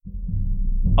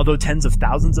Although tens of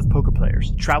thousands of poker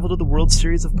players travel to the World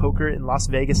Series of Poker in Las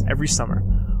Vegas every summer,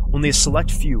 only a select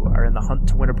few are in the hunt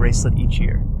to win a bracelet each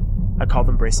year. I call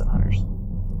them bracelet hunters.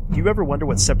 Do you ever wonder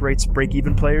what separates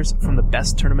break-even players from the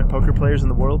best tournament poker players in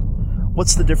the world?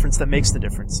 What's the difference that makes the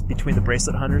difference between the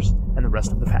bracelet hunters and the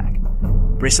rest of the pack?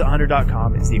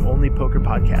 BraceletHunter.com is the only poker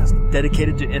podcast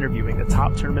dedicated to interviewing the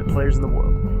top tournament players in the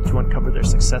world to uncover their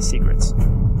success secrets.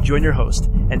 Join your host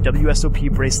and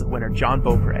WSOP bracelet winner John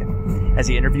Beaupre as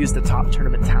he interviews the top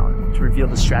tournament talent to reveal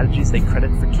the strategies they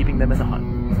credit for keeping them in the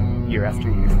hunt year after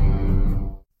year.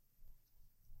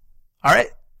 All right,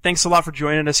 thanks a lot for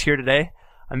joining us here today.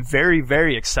 I'm very,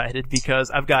 very excited because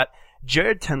I've got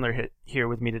Jared Tendler here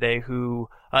with me today, who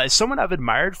is someone I've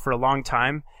admired for a long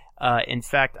time. In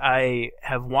fact, I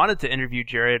have wanted to interview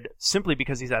Jared simply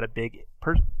because he's had a big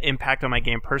impact on my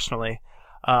game personally.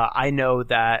 I know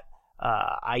that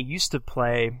I used to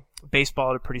play baseball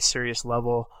at a pretty serious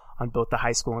level on both the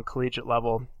high school and collegiate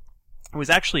level. I was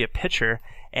actually a pitcher,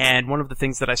 and one of the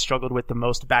things that I struggled with the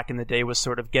most back in the day was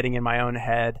sort of getting in my own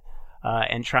head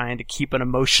and trying to keep an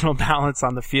emotional balance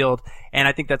on the field. And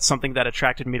I think that's something that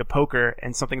attracted me to poker,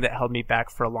 and something that held me back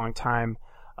for a long time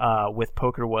with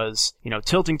poker was,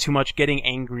 tilting too much, getting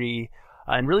angry,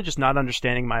 and really just not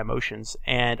understanding my emotions.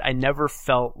 And I never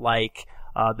felt like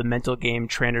the mental game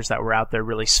trainers that were out there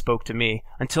really spoke to me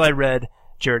until I read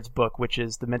Jared's book, which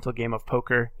is The Mental Game of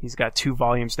Poker. He's got 2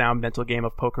 volumes now, Mental Game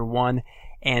of Poker 1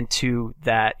 and 2,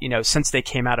 that, since they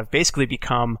came out, have basically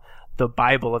become the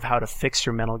Bible of how to fix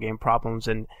your mental game problems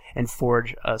and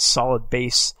forge a solid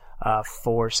base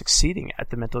for succeeding at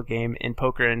the mental game in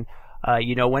poker. And,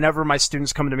 whenever my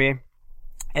students come to me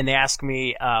and they ask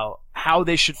me how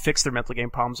they should fix their mental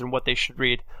game problems and what they should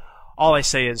read, all I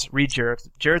say is read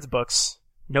Jared's books,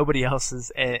 nobody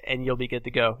else's, and you'll be good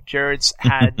to go. Jared's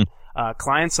had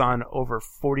clients on over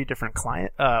 40 different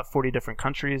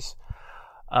countries.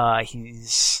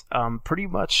 He's pretty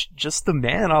much just the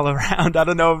man all around. I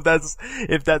don't know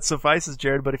if that suffices,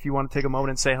 Jared, but if you want to take a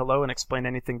moment and say hello and explain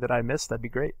anything that I missed, that'd be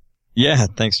great. Yeah,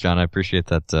 thanks, John. I appreciate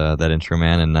that intro,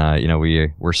 man. And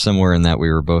we're similar in that we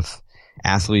were both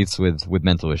athletes with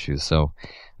mental issues. So,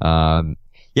 I've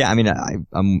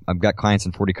got clients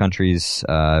in 40 countries.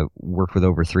 Worked with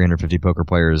over 350 poker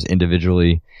players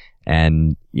individually.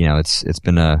 And, it's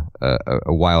been a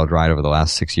wild ride over the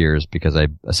last 6 years, because I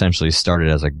essentially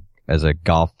started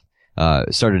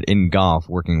started in golf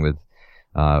working with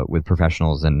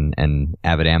professionals and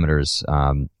avid amateurs,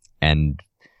 and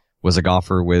was a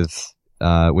golfer with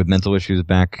mental issues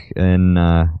back in,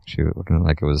 looking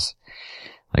like it was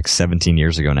like 17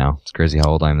 years ago now. It's crazy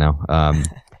how old I am now.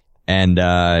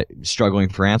 And struggling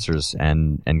for answers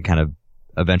and kind of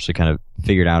eventually kind of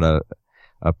figured out a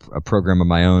program of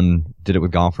my own, did it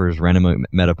with golfers, randomly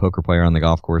met a poker player on the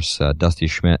golf course, Dusty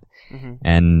Schmidt. Mm-hmm.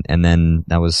 And then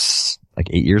that was like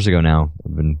 8 years ago now.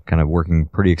 I've been kind of working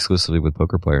pretty exclusively with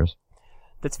poker players.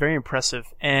 That's very impressive.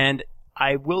 And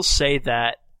I will say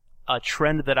that a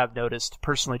trend that I've noticed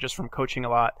personally just from coaching a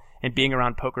lot and being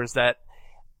around poker is that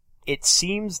it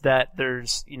seems that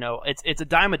there's, it's a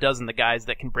dime a dozen the guys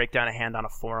that can break down a hand on a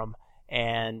forum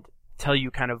and tell you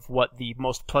kind of what the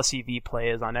most plus EV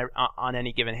play is on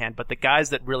any given hand. But the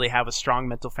guys that really have a strong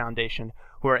mental foundation,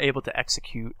 who are able to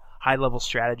execute high-level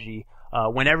strategy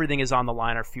when everything is on the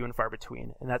line, are few and far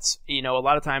between. And that's, a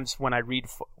lot of times when I read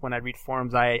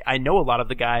forums, I know a lot of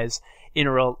the guys in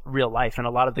real life, and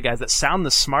a lot of the guys that sound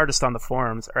the smartest on the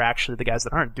forums are actually the guys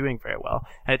that aren't doing very well.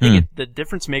 And I think the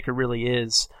difference maker really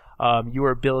is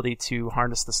your ability to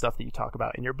harness the stuff that you talk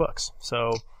about in your books.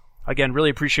 So, again, really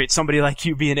appreciate somebody like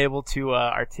you being able to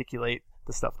articulate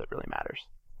the stuff that really matters.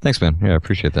 Thanks, man. Yeah, I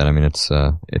appreciate that. I mean, it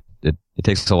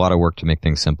takes a lot of work to make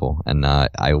things simple, and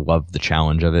I love the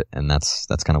challenge of it, and that's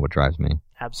kind of what drives me.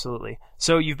 Absolutely.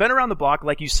 So you've been around the block,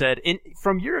 like you said.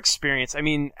 From your experience, I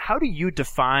mean, how do you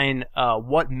define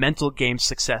what mental game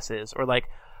success is,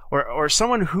 or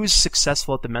someone who's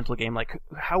successful at the mental game? Like,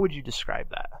 how would you describe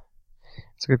that?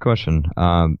 It's a good question.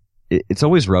 It's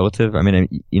always relative. I mean,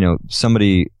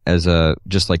 somebody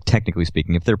just like technically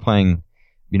speaking, if they're playing,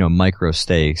 micro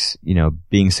stakes,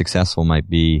 being successful might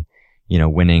be,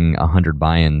 winning 100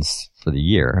 buy-ins for the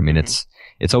year. I mean, it's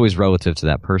always relative to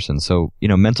that person. So,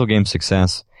 mental game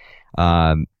success,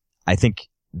 I think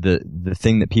the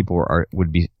thing that people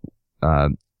would be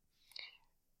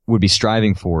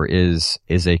striving for is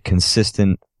a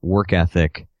consistent work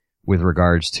ethic with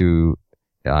regards to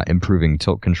improving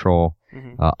tilt control,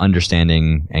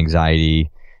 understanding anxiety,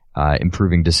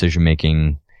 improving decision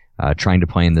making, trying to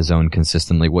play in the zone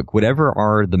consistently. Whatever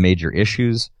are the major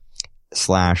issues /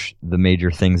 the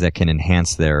major things that can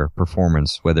enhance their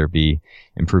performance, whether it be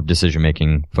improved decision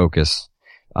making, focus,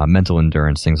 mental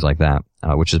endurance, things like that,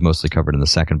 which is mostly covered in the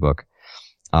second book.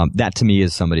 That to me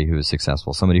is somebody who is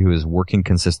successful, somebody who is working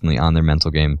consistently on their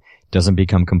mental game, doesn't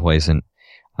become complacent,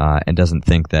 and doesn't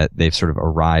think that they've sort of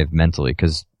arrived mentally.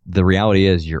 Because the reality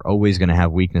is you're always going to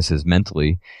have weaknesses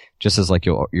mentally, just as like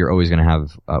you're always going to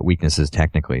have weaknesses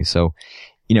technically. So,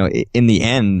 in the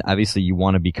end, obviously you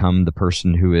want to become the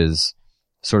person who is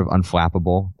sort of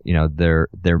unflappable.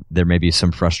 There may be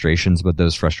some frustrations, but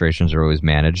those frustrations are always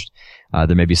managed.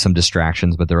 There may be some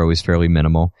distractions, but they're always fairly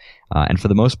minimal. And for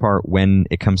the most part, when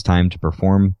it comes time to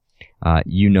perform, that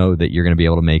you're going to be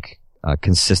able to make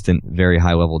consistent, very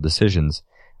high level decisions.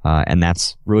 And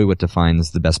that's really what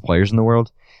defines the best players in the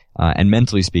world. And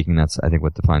mentally speaking, that's, I think,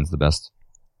 what defines the best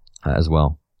as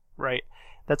well. Right.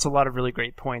 That's a lot of really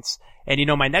great points. And,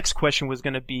 my next question was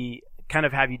going to be kind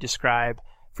of have you describe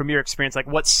from your experience, like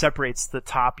what separates the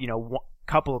top,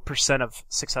 couple of percent of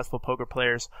successful poker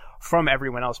players from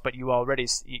everyone else, but you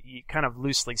kind of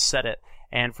loosely said it.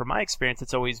 And from my experience,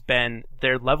 it's always been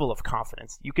their level of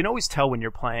confidence. You can always tell when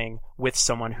you're playing with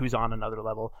someone who's on another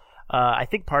level. I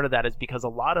think part of that is because a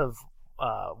lot of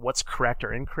what's correct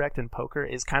or incorrect in poker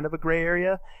is kind of a gray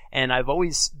area. And I've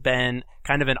always been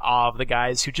kind of in awe of the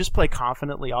guys who just play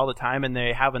confidently all the time, and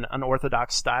they have an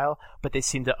unorthodox style, but they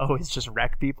seem to always just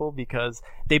wreck people because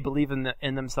they believe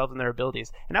in themselves and their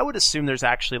abilities. And I would assume there's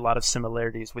actually a lot of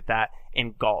similarities with that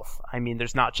in golf. I mean,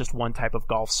 there's not just one type of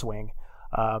golf swing.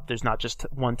 There's not just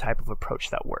one type of approach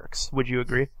that works. Would you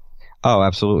agree? Oh,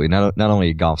 absolutely. Not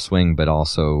only golf swing, but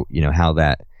also, how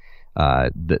that,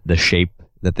 the shape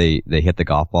that they hit the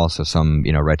golf ball. So some,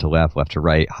 right to left to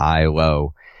right, high,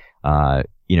 low.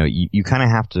 You kind of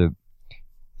have to,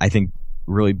 I think,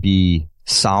 really be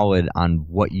solid on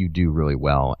what you do really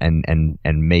well and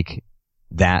make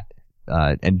that,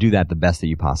 and do that the best that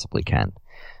you possibly can.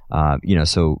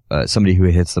 So somebody who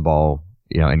hits the ball,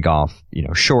 in golf,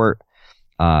 short,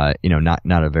 not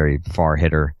a very far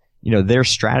hitter, their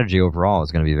strategy overall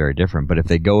is going to be very different. But if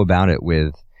they go about it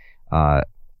with,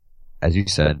 as you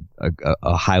said,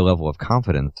 a high level of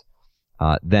confidence,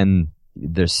 then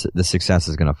the success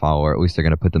is going to follow, or at least they're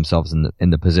going to put themselves in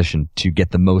the position to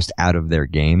get the most out of their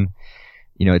game.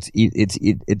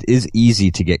 It is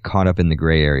easy to get caught up in the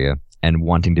gray area and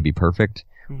wanting to be perfect,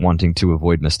 wanting to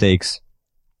avoid mistakes,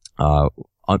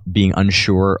 being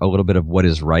unsure a little bit of what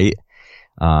is right.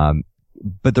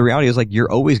 But the reality is, like,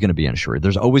 you're always going to be unsure.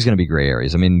 There's always going to be gray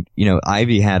areas. I mean,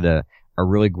 Ivy had a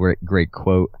really great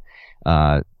quote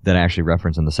that I actually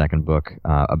referenced in the second book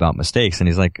about mistakes. And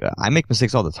he's like, I make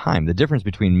mistakes all the time. The difference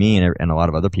between me and a lot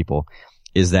of other people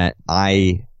is that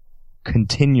I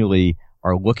continually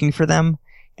are looking for them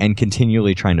and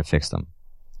continually trying to fix them.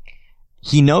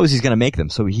 He knows he's going to make them,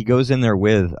 so he goes in there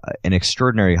with an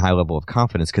extraordinary high level of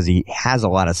confidence because he has a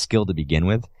lot of skill to begin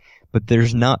with. But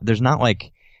there's not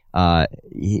like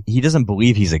he doesn't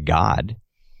believe he's a god.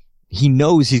 He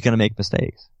knows he's going to make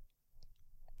mistakes.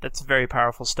 That's very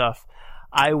powerful stuff.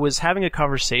 I was having a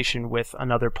conversation with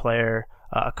another player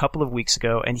a couple of weeks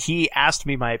ago, and he asked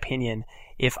me my opinion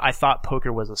if I thought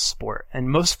poker was a sport. And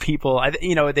most people,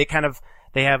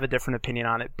 they have a different opinion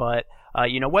on it. But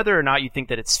whether or not you think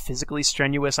that it's physically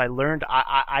strenuous, I learned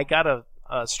I got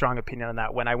a strong opinion on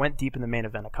that when I went deep in the main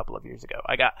event a couple of years ago.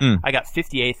 I got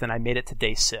 58th, and I made it to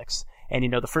day 6. And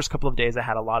the first couple of days I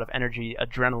had a lot of energy.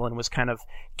 Adrenaline was kind of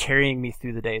carrying me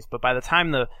through the days. But by the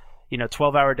time the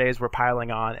 12-hour days were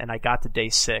piling on, and I got to day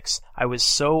 6, I was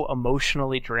so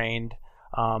emotionally drained.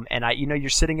 And you're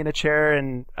sitting in a chair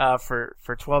and for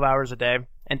 12 hours a day,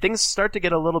 and things start to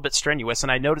get a little bit strenuous.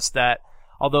 And I noticed that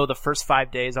although the first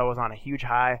 5 days I was on a huge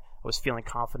high, I was feeling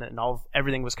confident, and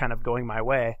everything was kind of going my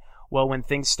way. Well, when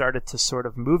things started to sort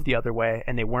of move the other way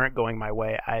and they weren't going my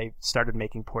way, I started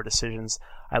making poor decisions.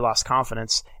 I lost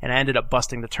confidence, and I ended up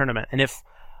busting the tournament. And if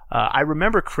I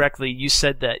remember correctly, you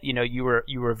said that you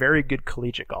were a very good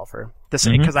collegiate golfer.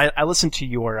 Because I listened to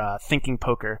your Thinking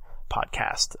Poker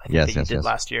podcast. I think that you did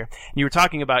last year. And you were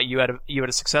talking about you had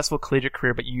a successful collegiate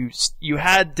career, but you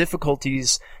had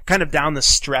difficulties kind of down the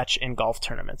stretch in golf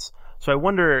tournaments. So I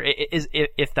wonder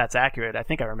if that's accurate. I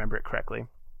think I remember it correctly.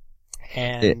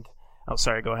 And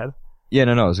sorry, go ahead. Yeah,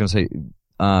 no. I was going to say,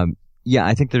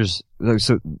 I think I guess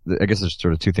there's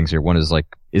sort of two things here. One is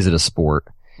like, is it a sport?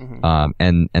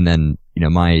 And then,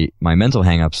 my mental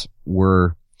hangups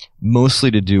were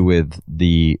mostly to do with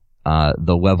the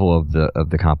level of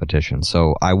the competition.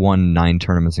 So I won 9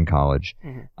 tournaments in college.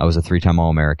 I was a 3-time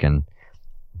All-American,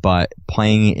 but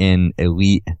playing in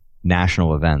elite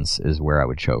national events is where I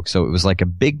would choke. So it was like a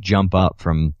big jump up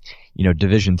from,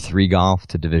 Division 3 golf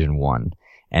to Division 1,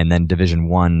 and then Division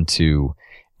 1 to,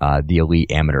 the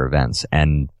elite amateur events.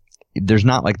 And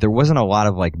there wasn't a lot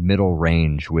of like middle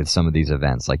range with some of these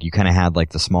events. Like you kind of had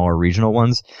like the smaller regional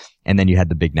ones, and then you had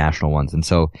the big national ones. And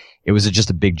so it was just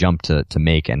a big jump to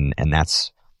make. And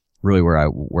that's really where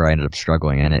I ended up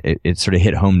struggling. And it sort of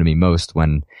hit home to me most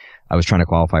when I was trying to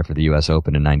qualify for the US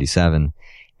Open in 97.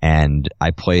 And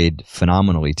I played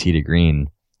phenomenally tee to green,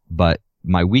 but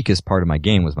my weakest part of my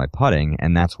game was my putting.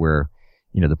 And that's where,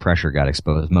 the pressure got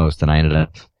exposed most. And I ended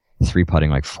up 3-putting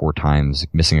like 4 times,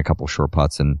 missing a couple short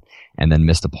putts and then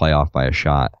missed a playoff by a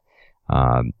shot.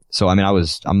 So I mean,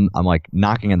 I'm like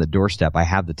knocking on the doorstep. I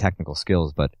have the technical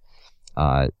skills, but,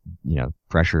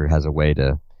 pressure has a way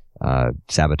to,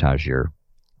 sabotage your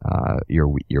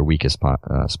weakest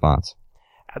spots.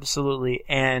 Absolutely.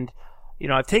 And,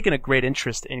 I've taken a great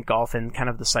interest in golf and kind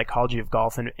of the psychology of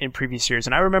golf in previous years.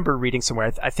 And I remember reading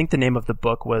somewhere, I think the name of the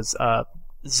book was,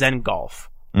 Zen Golf.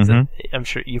 Mm-hmm. I'm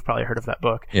sure you've probably heard of that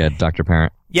book. Yeah, Dr.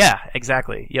 Parent. Yeah,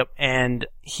 exactly. Yep. And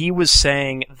he was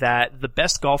saying that the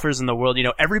best golfers in the world,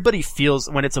 everybody feels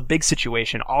when it's a big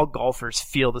situation, all golfers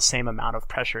feel the same amount of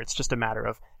pressure. It's just a matter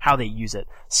of how they use it.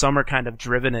 Some are kind of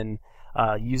driven and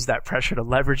use that pressure to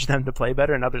leverage them to play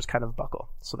better, and others kind of buckle.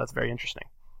 So that's very interesting.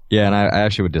 Yeah, and I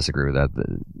actually would disagree with that.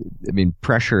 I mean,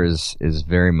 pressure is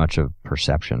very much a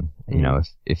perception. Mm-hmm.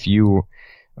 If you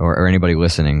or anybody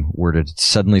listening were to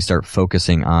suddenly start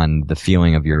focusing on the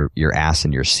feeling of your ass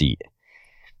in your seat,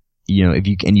 if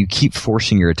you keep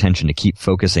forcing your attention to keep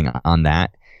focusing on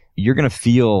that, you're going to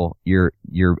feel your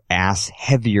ass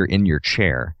heavier in your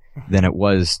chair than it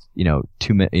was,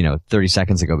 30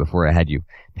 seconds ago before I had you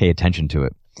pay attention to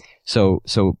it. So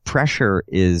pressure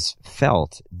is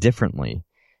felt differently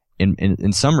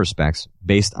in some respects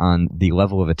based on the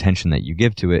level of attention that you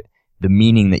give to it, the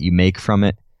meaning that you make from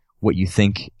it, what you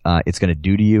think it's going to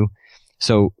do to you.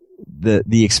 So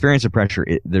the experience of pressure,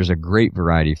 there's a great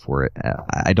variety for it.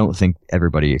 I don't think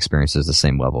everybody experiences the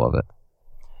same level of it.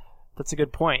 That's a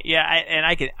good point. Yeah,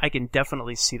 I can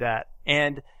definitely see that.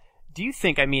 And do you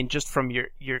think, just from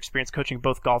your experience coaching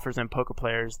both golfers and poker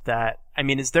players,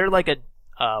 is there like a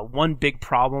one big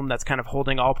problem that's kind of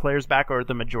holding all players back, or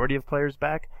the majority of players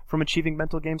back from achieving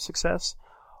mental game success?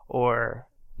 Or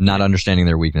not understanding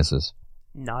their weaknesses?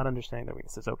 Not understanding their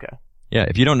weaknesses. Okay. Yeah,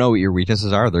 if you don't know what your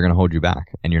weaknesses are, they're going to hold you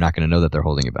back, and you're not going to know that they're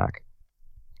holding you back.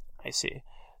 I see.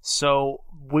 So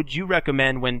would you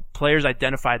recommend when players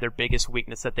identify their biggest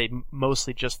weakness that they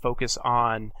mostly just focus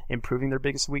on improving their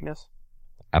biggest weakness?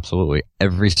 Absolutely.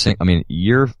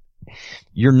 Your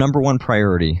number one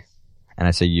priority, and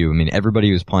I say everybody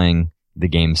who's playing the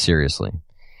game seriously,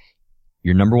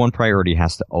 your number one priority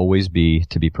has to always be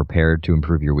to be prepared to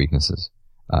improve your weaknesses.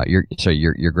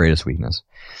 Your greatest weakness.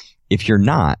 If you're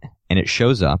not, and it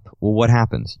shows up, well, what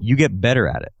happens? You get better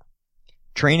at it.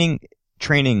 Training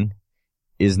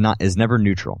is never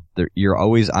neutral. You're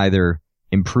always either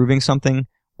improving something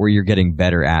or you're getting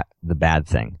better at the bad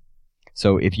thing.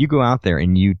 So if you go out there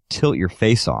and you tilt your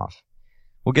face off,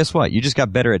 well, guess what? You just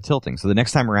got better at tilting. So the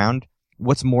next time around,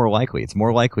 what's more likely? It's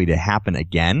more likely to happen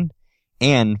again,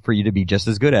 and for you to be just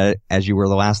as good at it as you were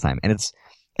the last time. And it's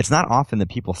not often that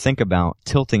people think about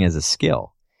tilting as a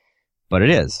skill, but it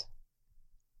is.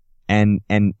 And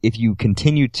if you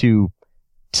continue to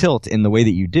tilt in the way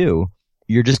that you do,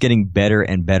 you're just getting better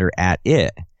and better at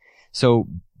it. So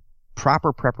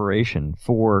proper preparation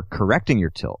for correcting your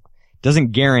tilt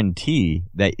doesn't guarantee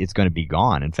that it's going to be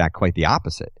gone. In fact, quite the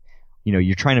opposite.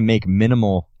 You're trying to make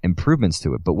minimal improvements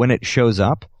to it, but when it shows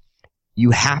up,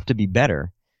 you have to be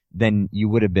better than you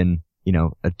would have been,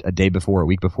 a day before, a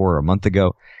week before, or a month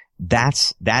ago.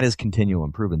 That is continual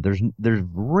improvement. There's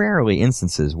rarely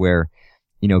instances where,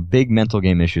 big mental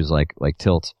game issues like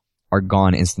tilt are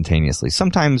gone instantaneously.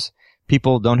 Sometimes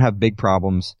people don't have big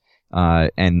problems,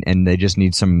 and they just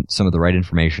need some of the right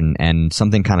information, and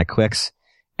something kind of clicks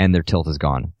and their tilt is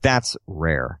gone. That's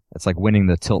rare. It's like winning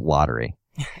the tilt lottery.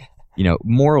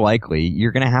 More likely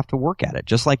you're going to have to work at it.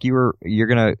 Just like you're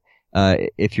going to,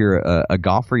 if you're a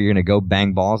golfer, you're going to go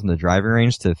bang balls in the driving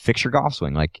range to fix your golf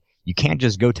swing. Like, you can't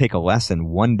just go take a lesson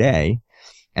one day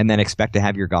and then expect to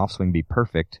have your golf swing be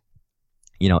perfect,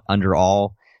 under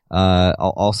all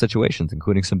situations,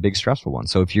 including some big stressful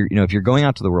ones. So if you're going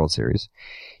out to the World Series,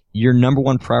 your number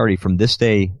one priority from this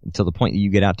day until the point that you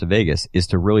get out to Vegas is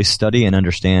to really study and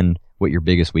understand what your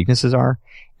biggest weaknesses are,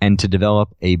 and to develop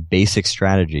a basic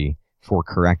strategy for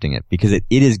correcting it, because it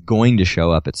is going to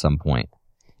show up at some point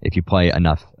if you play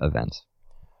enough events.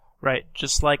 Right.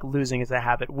 Just like losing is a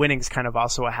habit, winning is kind of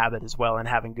also a habit as well, and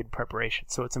having good preparation.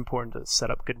 So it's important to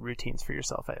set up good routines for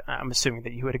yourself. I'm assuming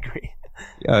that you would agree.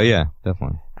 Oh, yeah,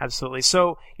 definitely. Absolutely.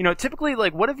 So, typically,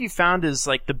 what have you found is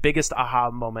the biggest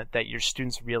aha moment that your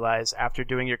students realize after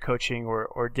doing your coaching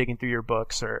or digging through your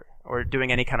books or or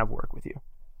doing any kind of work with you?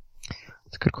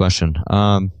 It's a good question.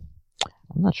 I'm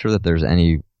not sure that there's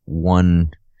any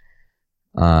one.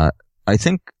 I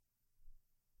think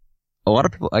a lot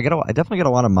of people. I definitely get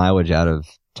a lot of mileage out of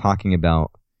talking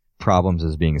about problems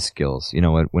as being skills. You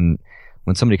know, when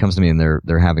somebody comes to me and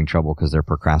they're having trouble because they're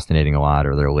procrastinating a lot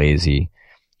or they're lazy,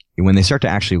 when they start to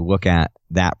actually look at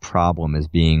that problem as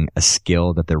being a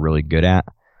skill that they're really good at,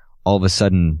 all of a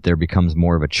sudden there becomes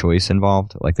more of a choice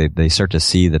involved. Like they start to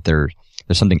see that there's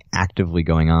something actively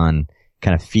going on,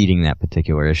 kind of feeding that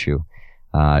particular issue.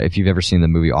 If you've ever seen the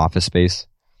movie Office Space,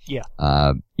 yeah,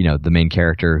 you know, the main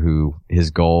character who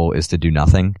his goal is to do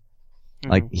nothing.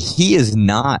 Mm-hmm. Like, he is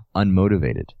not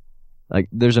unmotivated. Like,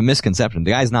 there's a misconception.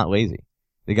 The guy's not lazy.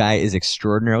 The guy is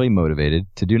extraordinarily motivated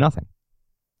to do nothing.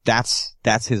 That's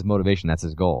his motivation. That's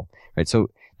his goal, right? So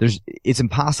it's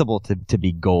impossible to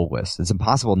be goalless. It's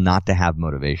impossible not to have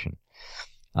motivation.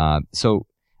 So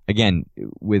again,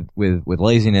 with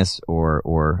laziness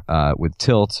or with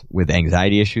tilt, with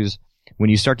anxiety issues, when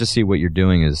you start to see what you're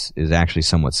doing is actually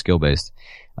somewhat skill based,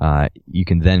 you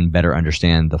can then better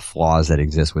understand the flaws that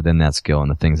exist within that skill and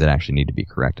the things that actually need to be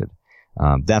corrected.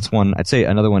 That's one. I'd say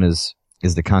another one is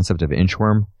the concept of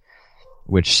inchworm,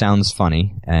 which sounds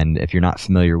funny. And if you're not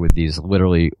familiar with these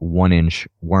literally 1-inch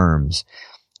worms,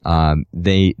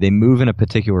 they move in a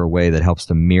particular way that helps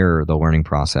to mirror the learning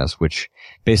process, which,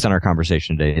 based on our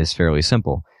conversation today, is fairly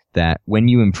simple. That when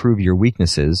you improve your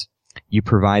weaknesses, you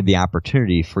provide the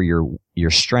opportunity for your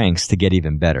strengths to get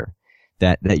even better.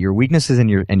 That your weaknesses and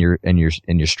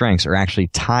your strengths are actually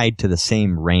tied to the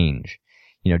same range.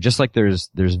 You know, just like there's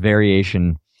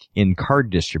variation in card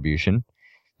distribution,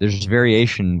 there's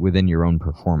variation within your own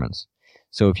performance.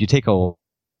 So if you take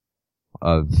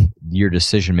of your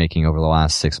decision making over the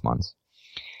last 6 months,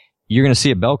 you're going to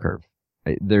see a bell curve.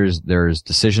 There's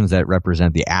decisions that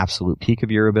represent the absolute peak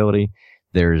of your ability.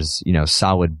 There's, you know,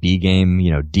 solid B game,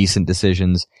 you know, decent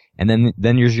decisions, and then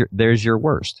there's your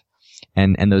worst.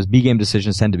 And those B game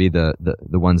decisions tend to be the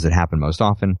ones that happen most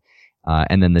often.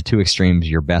 And then the two extremes,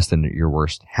 your best and your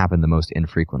worst, happen the most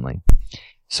infrequently.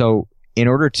 So in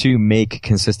order to make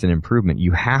consistent improvement,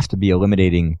 you have to be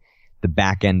eliminating the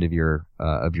back end of your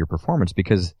performance,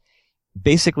 because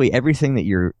basically everything that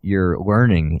you're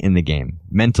learning in the game,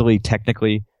 mentally,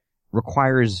 technically,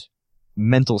 requires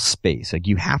mental space. Like,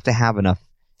 you have to have enough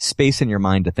space in your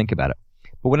mind to think about it.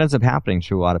 But what ends up happening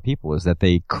to a lot of people is that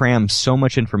they cram so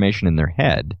much information in their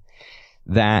head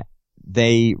that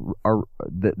their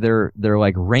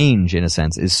like range, in a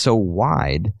sense, is so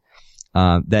wide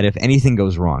that if anything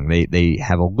goes wrong, they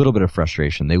have a little bit of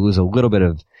frustration, they lose a little bit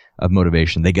of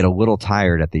motivation, they get a little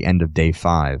tired at the end of day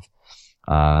 5,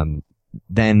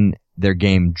 then their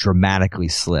game dramatically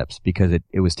slips because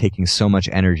it was taking so much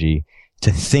energy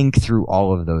to think through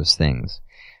all of those things.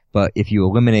 But if you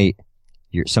eliminate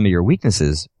some of your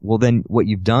weaknesses, well, then what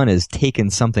you've done is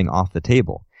taken something off the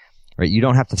table, right? You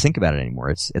don't have to think about it anymore.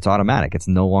 It's automatic. It's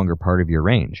no longer part of your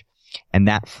range. And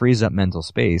that frees up mental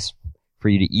space for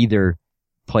you to either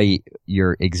play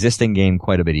your existing game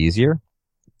quite a bit easier,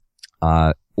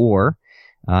 or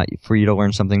for you to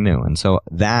learn something new. And so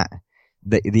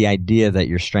the idea that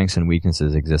your strengths and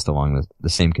weaknesses exist along the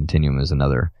same continuum is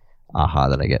another aha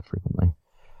that I get frequently.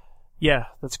 Yeah,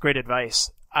 that's great advice.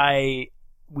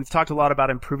 We've talked a lot about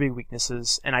improving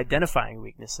weaknesses and identifying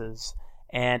weaknesses,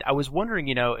 and I was wondering,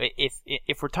 you know,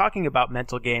 if we're talking about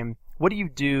mental game, what do you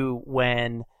do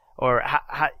when, or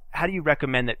how do you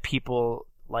recommend that people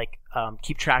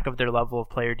keep track of their level of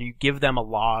player? Do you give them a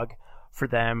log for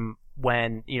them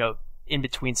when, you know, in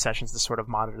between sessions to sort of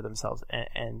monitor themselves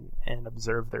and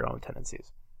observe their own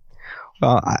tendencies?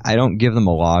 Well, I don't give them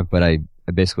a log, but I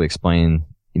basically explain,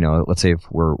 you know, let's say if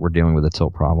we're dealing with a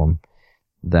tilt problem,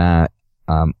 that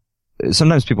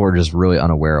sometimes people are just really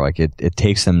unaware. Like, it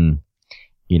takes them,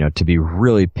 you know, to be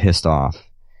really pissed off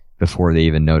before they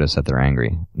even notice that they're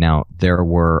angry. Now, there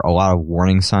were a lot of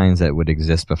warning signs that would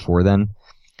exist before then,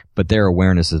 but their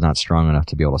awareness is not strong enough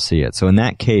to be able to see it. So in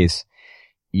that case,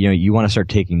 you know, you want to start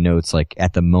taking notes, like,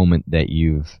 at the moment that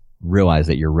you've realized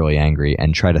that you're really angry,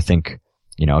 and try to think,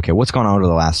 you know, okay, what's gone on over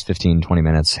the last 15, 20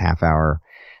 minutes, half hour,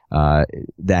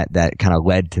 that kind of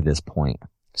led to this point.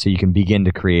 So you can begin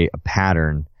to create a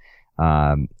pattern,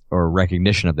 or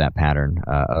recognition of that pattern,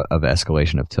 of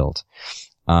escalation of tilt.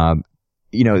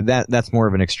 You know, that's more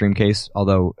of an extreme case.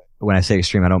 Although when I say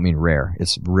extreme, I don't mean rare.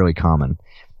 It's really common.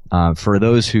 For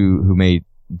those who may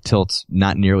tilt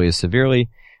not nearly as severely,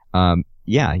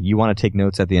 yeah, you want to take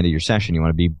notes at the end of your session. You want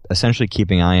to be essentially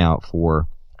keeping an eye out for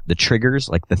the triggers,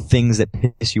 like the things that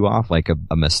piss you off, like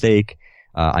a mistake,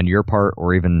 on your part,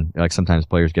 or even, like, sometimes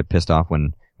players get pissed off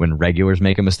when when regulars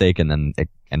make a mistake and then it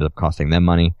ends up costing them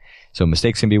money. So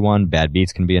mistakes can be one, bad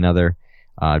beats can be another.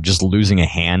 Just losing a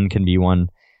hand can be one.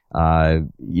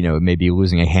 Maybe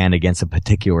losing a hand against a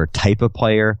particular type of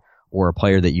player or a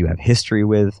player that you have history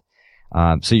with.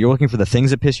 So you're looking for the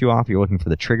things that piss you off. You're looking for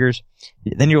the triggers.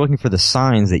 Then you're looking for the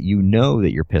signs that you know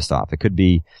that you're pissed off. It could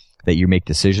be that you make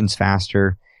decisions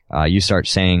faster. You start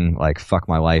saying like, fuck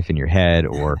my life in your head,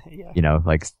 or, yeah.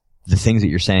 Like the things that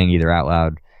you're saying either out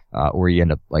loud, or you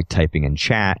end up like typing in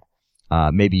chat.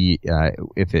 Maybe,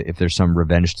 if there's some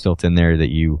revenge tilt in there that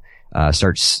you,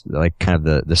 start like kind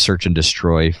of the search and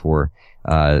destroy for,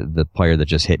 the player that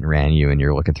just hit and ran you, and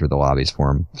you're looking through the lobbies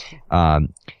for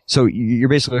him. So you're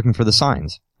basically looking for the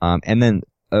signs. And then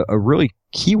a really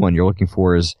key one you're looking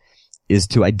for is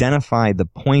to identify the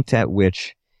point at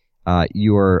which,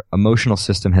 your emotional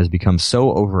system has become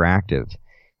so overactive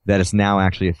that it's now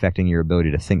actually affecting your ability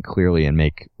to think clearly and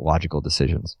make logical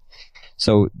decisions.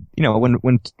 So,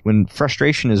 when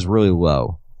frustration is really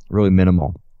low, really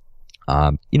minimal,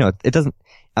 it doesn't,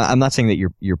 I'm not saying that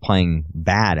you're playing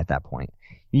bad at that point.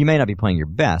 You may not be playing your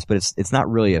best, but it's not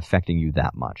really affecting you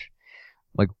that much.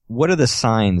 Like, what are the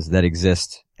signs that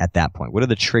exist at that point? What are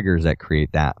the triggers that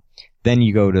create that? Then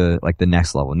you go to like the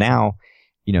next level. Now,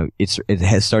 it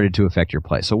has started to affect your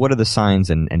play. So what are the signs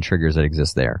and triggers that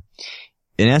exist there?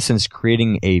 In essence,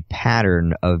 creating a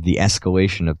pattern of the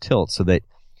escalation of tilt so that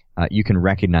you can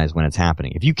recognize when it's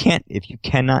happening. If you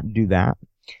cannot do that,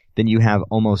 then you have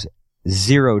almost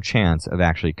zero chance of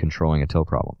actually controlling a tilt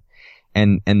problem.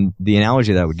 And the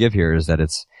analogy that I would give here is that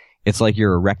it's like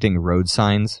you're erecting road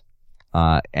signs,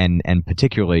 and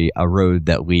particularly a road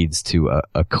that leads to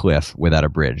a cliff without a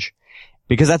bridge.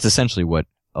 Because that's essentially what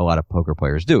a lot of poker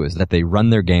players do, is that they run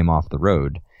their game off the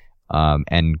road,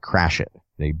 and crash it.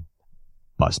 They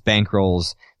bust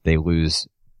bankrolls, they lose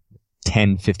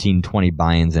 10, 15, 20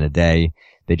 buy-ins in a day.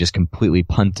 They just completely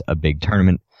punt a big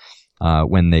tournament,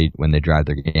 when they drive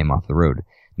their game off the road.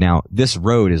 Now, this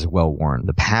road is well worn.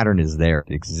 The pattern is there.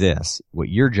 It exists. What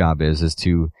your job is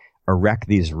to erect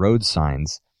these road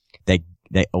signs that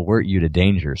alert you to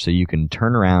danger, so you can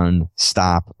turn around,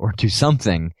 stop, or do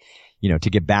something, to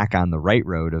get back on the right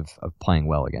road of playing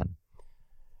well again.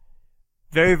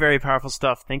 Very, very powerful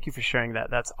stuff. Thank you for sharing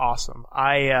that. That's awesome.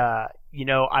 I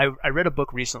read a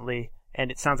book recently,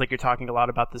 and it sounds like you're talking a lot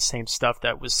about the same stuff,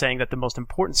 that was saying that the most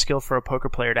important skill for a poker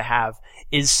player to have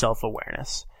is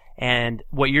self-awareness. And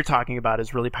what you're talking about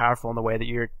is really powerful in the way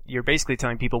that you're basically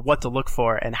telling people what to look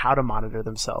for and how to monitor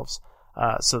themselves,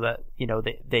 so that,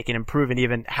 they can improve and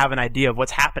even have an idea of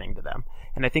what's happening to them.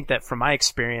 And I think that from my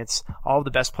experience, all of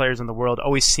the best players in the world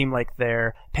always seem like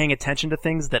they're paying attention to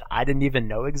things that I didn't even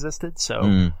know existed.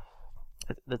 So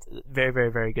that's very, very,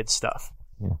 very good stuff.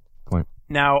 Yeah. Point.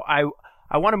 Now,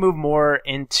 I want to move more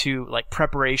into like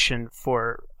preparation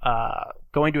for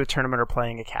going to a tournament or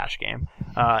playing a cash game.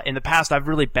 In the past, I've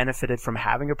really benefited from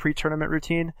having a pre-tournament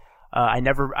routine.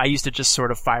 I used to just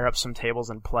sort of fire up some tables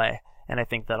and play. And I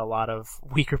think that a lot of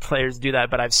weaker players do that,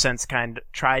 but I've since kind of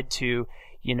tried to,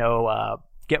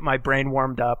 get my brain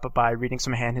warmed up by reading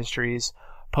some hand histories,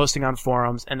 posting on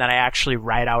forums, and then I actually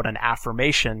write out an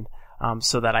affirmation,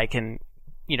 so that I can,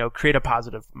 create a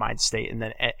positive mind state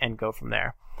and go from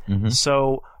there. Mm-hmm.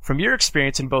 So from your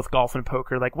experience in both golf and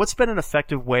poker, like what's been an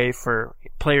effective way for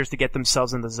players to get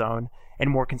themselves in the zone and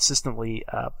more consistently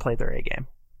play their A game?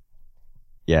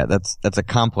 Yeah, that's a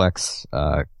complex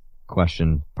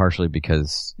question, partially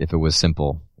because if it was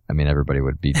simple, everybody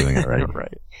would be doing it already.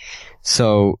 Right.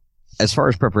 So as far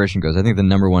as preparation goes, I think the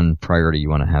number one priority you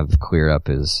want to have clear up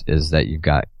is that you've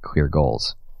got clear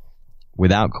goals.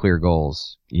 Without clear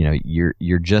goals,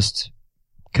 you're just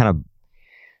kind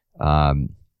of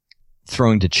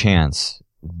throwing to chance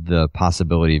the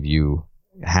possibility of you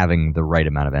having the right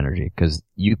amount of energy, because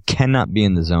you cannot be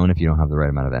in the zone if you don't have the right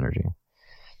amount of energy.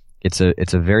 It's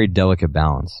a very delicate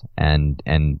balance, and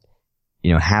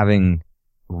having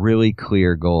really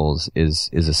clear goals is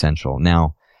essential.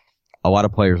 Now, a lot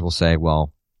of players will say,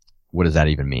 well, what does that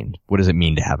even mean? What does it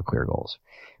mean to have clear goals?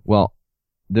 Well,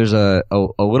 there's a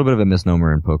little bit of a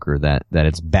misnomer in poker that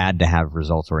it's bad to have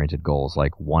results-oriented goals,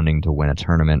 like wanting to win a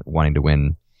tournament, wanting to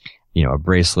win, a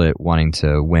bracelet, wanting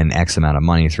to win X amount of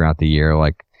money throughout the year.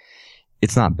 Like,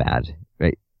 it's not bad,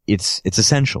 right? It's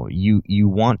essential. You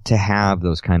want to have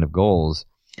those kind of goals,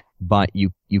 but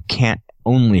you can't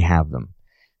only have them,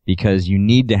 because you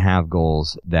need to have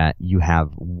goals that you have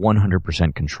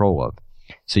 100% control of.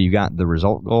 So you got the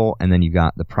result goal, and then you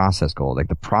got the process goal. Like,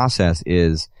 the process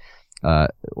is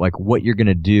like what you're going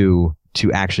to do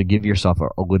to actually give yourself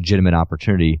a legitimate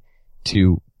opportunity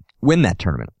to win that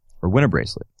tournament or win a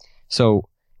bracelet. So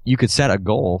you could set a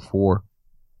goal for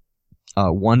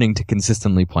wanting to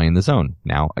consistently play in the zone.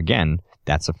 Now, again,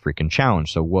 that's a freaking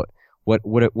challenge. So what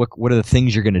are the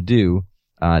things you're going to do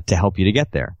to help you to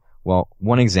get there? Well,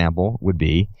 one example would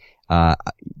be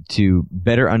to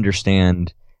better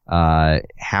understand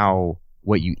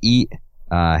what you eat,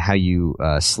 how you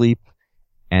sleep,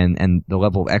 and the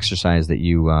level of exercise that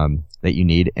you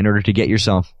need in order to get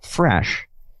yourself fresh.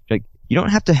 Like, you don't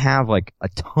have to have like a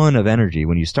ton of energy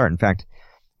when you start. In fact,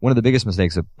 one of the biggest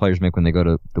mistakes that players make when they go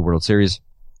to the World Series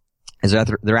is that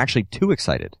they're actually too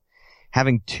excited.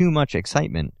 Having too much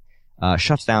excitement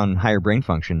shuts down higher brain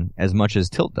function as much as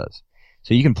tilt does.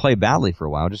 So you can play badly for a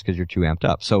while just because you're too amped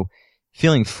up. So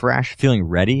feeling fresh, feeling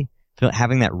ready,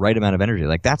 having that right amount of energy,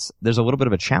 like there's a little bit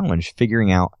of a challenge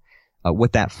figuring out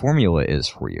what that formula is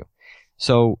for you.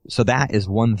 So that is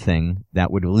one thing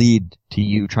that would lead to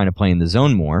you trying to play in the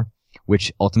zone more,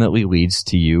 which ultimately leads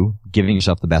to you giving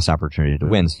yourself the best opportunity to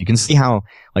win. So you can see how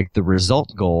like the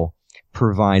result goal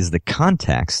provides the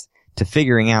context to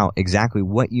figuring out exactly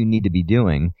what you need to be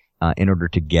doing in order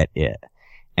to get it.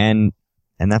 And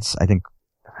that's, I think,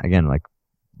 again, like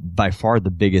by far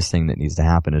the biggest thing that needs to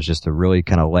happen is just to really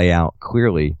kind of lay out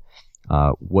clearly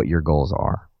what your goals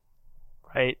are.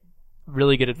 Right.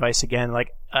 Really good advice again. Like,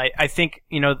 I think,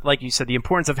 like you said, the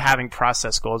importance of having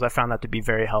process goals, I found that to be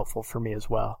very helpful for me as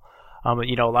well. A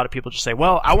lot of people just say,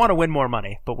 well, I want to win more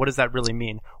money, but what does that really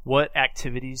mean? What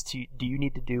activities do you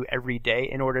need to do every day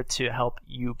in order to help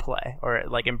you play or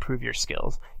like improve your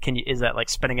skills? Is that like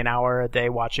spending an hour a day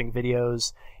watching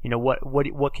videos?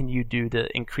 What can you do to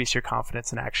increase your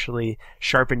confidence and actually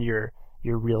sharpen your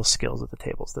real skills at the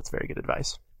tables? That's very good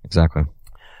advice. Exactly.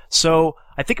 So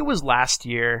I think it was last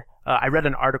year, I read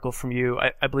an article from you,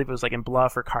 I believe it was like in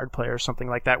Bluff or Card Player or something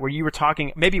like that, where you were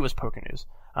talking, maybe it was Poker News,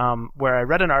 where I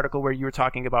read an article where you were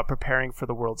talking about preparing for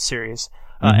the World Series,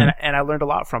 and I learned a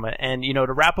lot from it. And,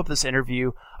 to wrap up this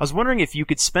interview, I was wondering if you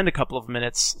could spend a couple of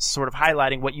minutes sort of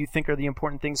highlighting what you think are the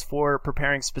important things for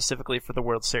preparing specifically for the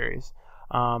World Series,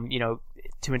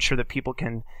 to ensure that people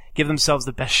can give themselves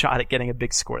the best shot at getting a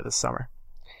big score this summer.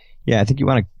 Yeah, I think you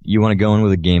want to go in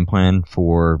with a game plan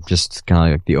for just kind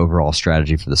of like the overall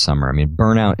strategy for the summer. I mean,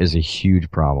 burnout is a huge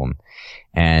problem,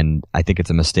 and I think it's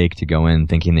a mistake to go in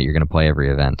thinking that you're going to play every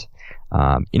event.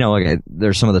 Like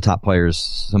there's some of the top players,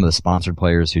 some of the sponsored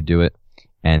players who do it,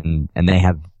 and they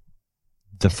have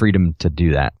the freedom to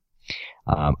do that.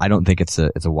 I don't think it's a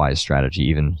wise strategy,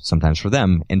 even sometimes for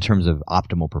them in terms of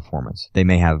optimal performance. They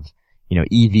may have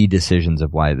EV decisions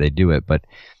of why they do it, but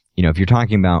if you're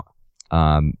talking about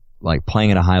like playing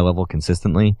at a high level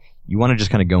consistently, you want to just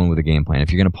kind of go in with a game plan.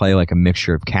 If you're going to play like a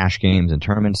mixture of cash games and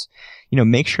tournaments,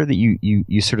 make sure that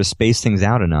you sort of space things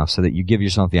out enough so that you give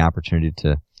yourself the opportunity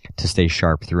to stay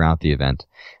sharp throughout the event,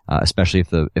 especially if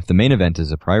the main event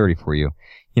is a priority for you.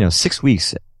 6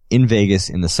 weeks in Vegas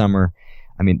in the summer.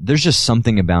 I mean, there's just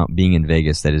something about being in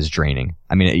Vegas that is draining.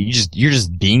 I mean, you're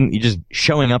just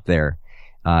showing up there.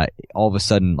 All of a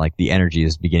sudden, like the energy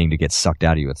is beginning to get sucked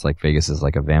out of you. It's like Vegas is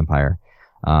like a vampire.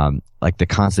 Like the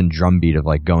constant drumbeat of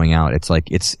like going out. It's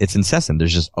like, it's incessant.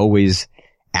 There's just always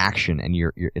action, and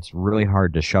it's really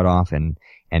hard to shut off and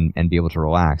be able to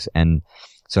relax. And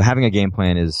so having a game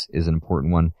plan is an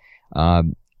important one.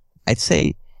 I'd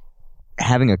say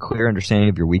having a clear understanding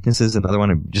of your weaknesses, another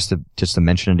one, just to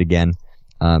mention it again.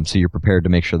 So you're prepared to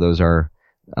make sure those are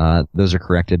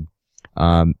corrected.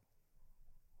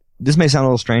 This may sound a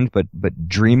little strange, but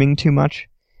dreaming too much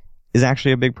is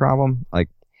actually a big problem. Like,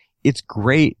 it's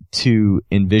great to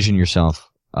envision yourself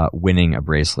winning a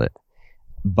bracelet,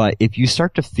 but if you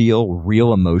start to feel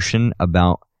real emotion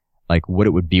about like what it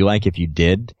would be like if you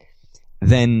did,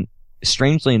 then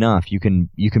strangely enough, you can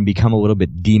become a little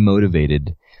bit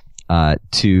demotivated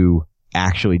to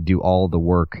actually do all the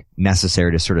work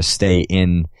necessary to sort of stay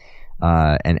in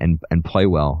and play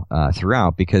well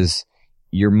throughout, because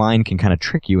your mind can kind of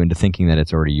trick you into thinking that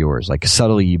it's already yours. Like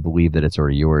subtly you believe that it's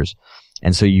already yours.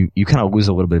 And so you kind of lose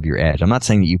a little bit of your edge. I'm not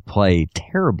saying that you play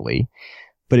terribly,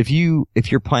 but if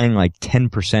you're playing like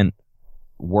 10%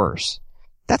 worse,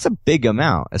 that's a big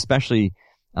amount, especially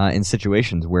in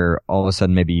situations where all of a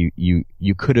sudden maybe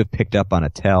you could have picked up on a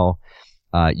tell.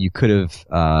 You could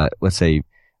have, let's say,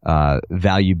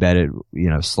 value betted,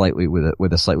 slightly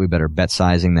with a slightly better bet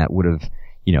sizing that would have,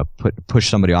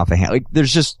 pushed somebody off a hand. Like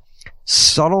there's just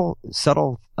subtle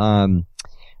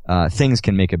things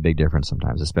can make a big difference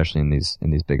sometimes, especially in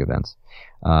these big events.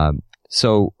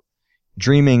 So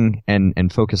dreaming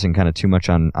and focusing kind of too much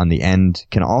on the end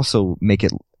can also make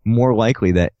it more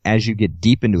likely that as you get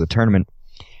deep into a tournament,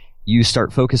 you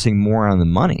start focusing more on the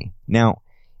money. Now,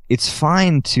 it's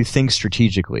fine to think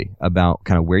strategically about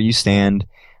kind of where you stand,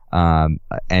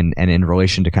 and in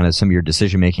relation to kind of some of your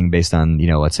decision making based on,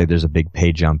 let's say there's a big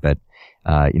pay jump at,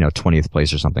 20th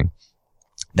place or something.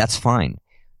 That's fine.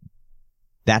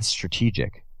 That's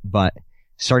strategic. But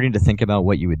starting to think about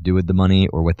what you would do with the money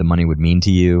or what the money would mean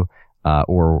to you,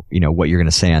 or, what you're going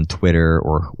to say on Twitter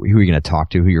or who you're going to talk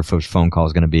to, who your first phone call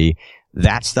is going to be,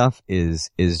 that stuff is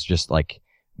just like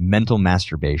mental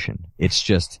masturbation. It's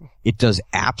just, it does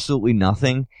absolutely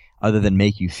nothing other than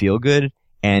make you feel good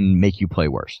and make you play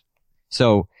worse.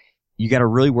 So you got to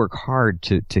really work hard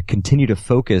to continue to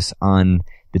focus on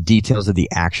the details of the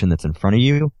action that's in front of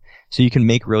you so you can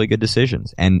make really good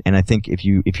decisions. And I think if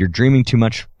you're dreaming too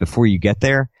much before you get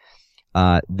there,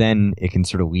 then it can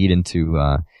sort of lead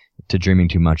into to dreaming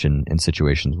too much in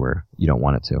situations where you don't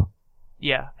want it to.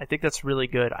 Yeah, I think that's really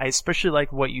good. I especially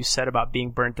like what you said about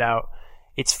being burnt out.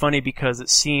 It's funny because it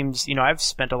seems, I've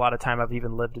spent a lot of time, I've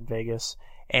even lived in Vegas,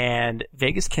 and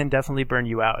Vegas can definitely burn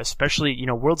you out, especially,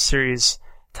 World Series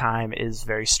time is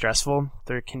very stressful.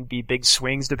 There can be big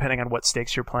swings depending on what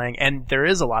stakes you're playing, and there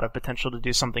is a lot of potential to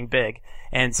do something big.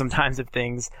 And sometimes if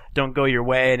things don't go your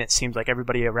way and it seems like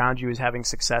everybody around you is having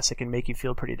success, it can make you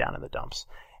feel pretty down in the dumps.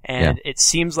 And It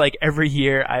seems like every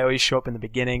year I always show up in the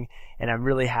beginning, and I'm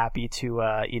really happy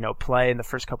to, play in the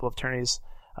first couple of tourneys.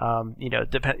 I'm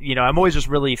always just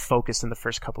really focused in the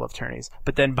first couple of tourneys.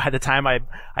 But then by the time I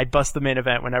bust the main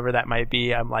event, whenever that might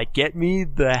be, I'm like, get me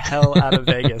the hell out of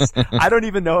Vegas. I don't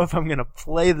even know if I'm going to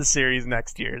play the series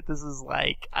next year. This is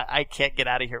like, I can't get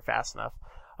out of here fast enough.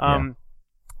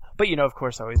 But, of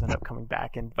course, I always end up coming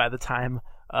back. And by the time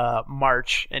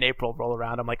March and April roll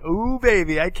around, I'm like, ooh,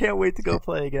 baby, I can't wait to go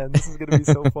play again. This is going to be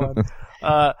so fun.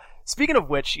 Speaking of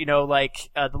which,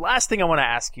 the last thing I want to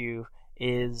ask you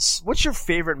is, what's your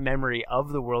favorite memory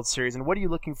of the World Series, and what are you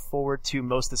looking forward to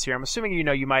most this year? I'm assuming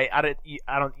you might.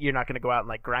 You're not going to go out and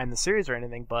like grind the series or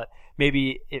anything, but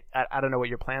maybe I don't know what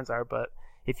your plans are, but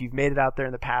if you've made it out there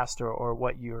in the past, or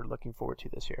what you're looking forward to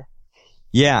this year.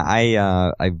 Yeah,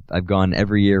 I've gone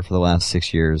every year for the last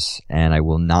 6 years, and I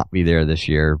will not be there this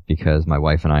year because my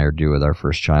wife and I are due with our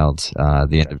first child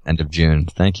the end of June.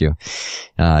 Thank you.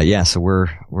 So we're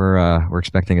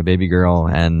expecting a baby girl,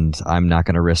 and I'm not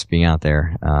going to risk being out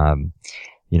there.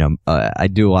 I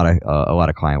do a lot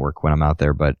of client work when I'm out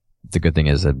there, but the good thing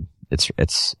is that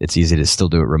it's easy to still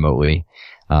do it remotely.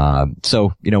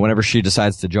 So whenever she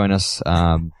decides to join us,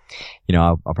 I'll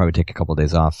probably take a couple of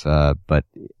days off, but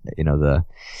and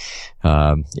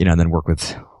then work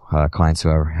with clients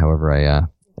however I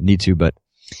need to. But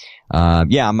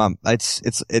it's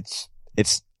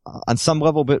on some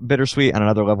level bittersweet, on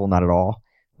another level not at all.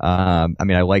 I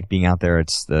like being out there.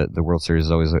 It's the World Series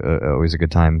is always a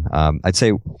good time. I'd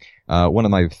say one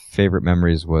of my favorite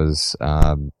memories was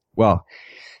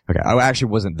okay, I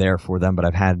actually wasn't there for them, but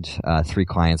I've had 3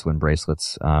 clients win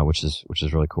bracelets, which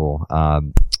is really cool.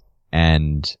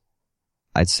 And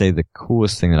I'd say the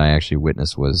coolest thing that I actually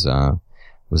witnessed was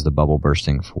the bubble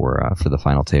bursting for the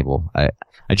final table. I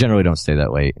generally don't stay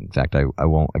that late. In fact, I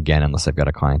won't again unless I've got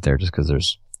a client there, just because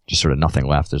there's just sort of nothing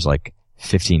left. There's like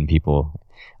 15 people,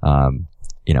 not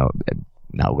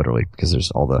literally because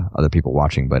there's all the other people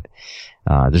watching, but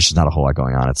there's just not a whole lot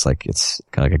going on. It's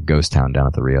kind of like a ghost town down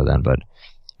at the Rio then, but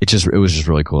it was just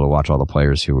really cool to watch all the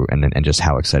players and just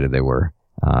how excited they were,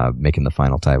 making the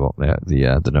final table,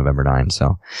 the November 9.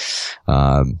 So,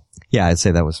 I'd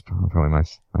say that was probably my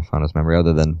fondest memory,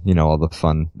 other than, all the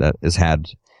fun that is had,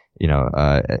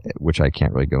 which I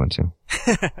can't really go into.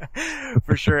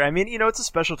 For sure. It's a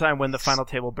special time when the final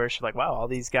table bursts. You're like, wow, all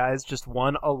these guys just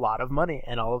won a lot of money,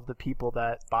 and all of the people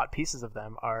that bought pieces of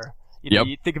them are,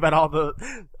 you think about all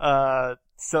the,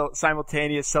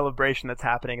 simultaneous celebration that's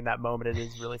happening in that moment. It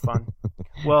is really fun.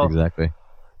 Well, exactly.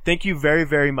 Thank you very,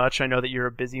 very much. I know that you're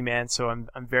a busy man, so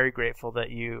I'm very grateful that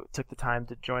you took the time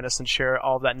to join us and share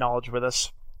all of that knowledge with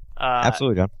us.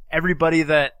 Absolutely, John. Everybody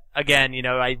that, again,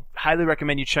 I highly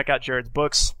recommend you check out Jared's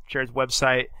books, Jared's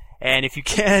website, and if you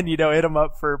can, hit him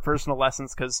up for personal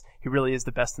lessons, because he really is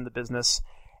the best in the business.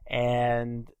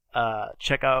 And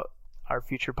check out our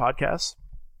future podcasts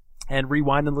and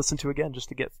rewind and listen to again just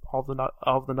to get all of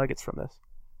the nuggets from this.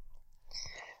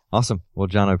 Awesome. Well,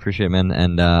 John, I appreciate it, man.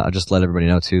 And I'll just let everybody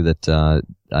know, too, that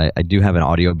I do have an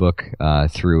audiobook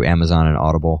through Amazon and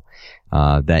Audible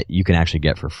that you can actually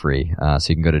get for free. So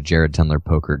you can go to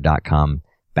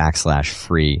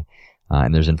jaredtendlerpoker.com/free,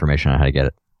 and there's information on how to get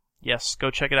it. Yes,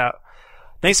 go check it out.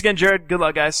 Thanks again, Jared. Good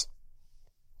luck, guys.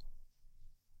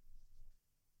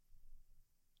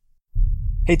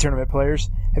 Hey, tournament players.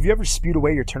 Have you ever spewed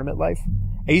away your tournament life?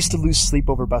 I used to lose sleep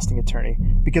over busting a tourney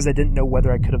because I didn't know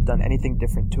whether I could have done anything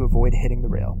different to avoid hitting the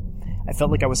rail. I felt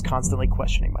like I was constantly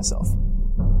questioning myself.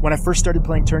 When I first started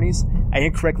playing tourneys, I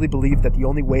incorrectly believed that the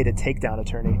only way to take down a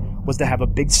tourney was to have a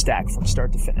big stack from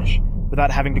start to finish,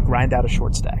 without having to grind out a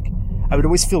short stack. I would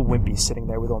always feel wimpy sitting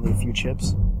there with only a few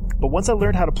chips. But once I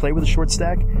learned how to play with a short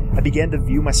stack, I began to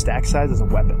view my stack size as a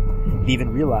weapon, and even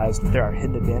realized that there are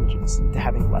hidden advantages to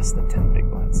having less than 10 big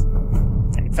blinds.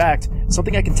 And in fact,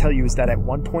 something I can tell you is that at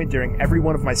one point during every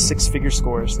one of my 6-figure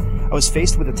scores, I was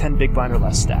faced with a 10 big blind or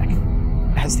less stack.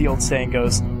 As the old saying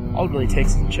goes, all it really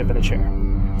takes is a chip and a chair.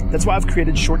 That's why I've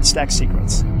created Short Stack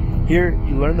Secrets. Here,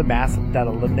 you learn the math that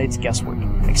eliminates guesswork,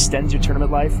 extends your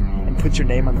tournament life, and puts your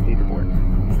name on the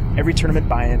leaderboard. Every tournament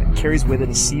buy-in carries with it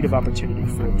a seed of opportunity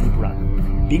for a deep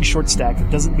run. Being short-stacked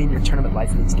doesn't mean your tournament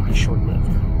life needs to be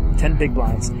short-lived. 10 big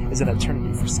blinds is an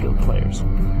eternity for skilled players.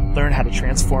 Learn how to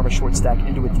transform a short stack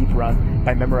into a deep run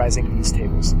by memorizing these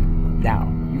tables. Now,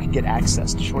 you can get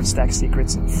access to Short Stack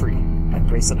Secrets free at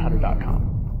BraceletHunter.com.